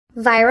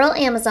Viral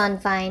Amazon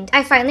find.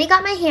 I finally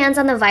got my hands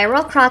on the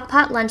Viral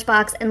Crockpot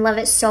lunchbox and love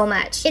it so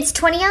much. Its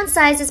 20-ounce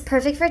size is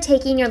perfect for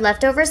taking your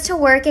leftovers to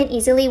work and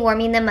easily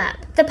warming them up.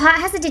 The pot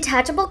has a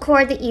detachable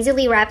cord that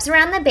easily wraps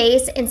around the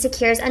base and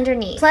secures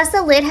underneath. Plus,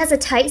 the lid has a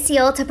tight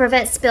seal to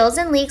prevent spills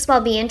and leaks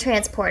while being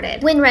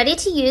transported. When ready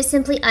to use,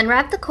 simply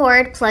unwrap the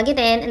cord, plug it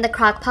in, and the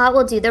crockpot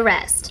will do the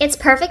rest. It's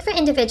perfect for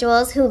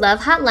individuals who love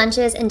hot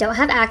lunches and don't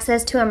have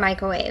access to a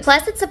microwave.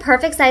 Plus, it's the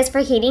perfect size for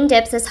heating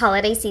dips this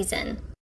holiday season.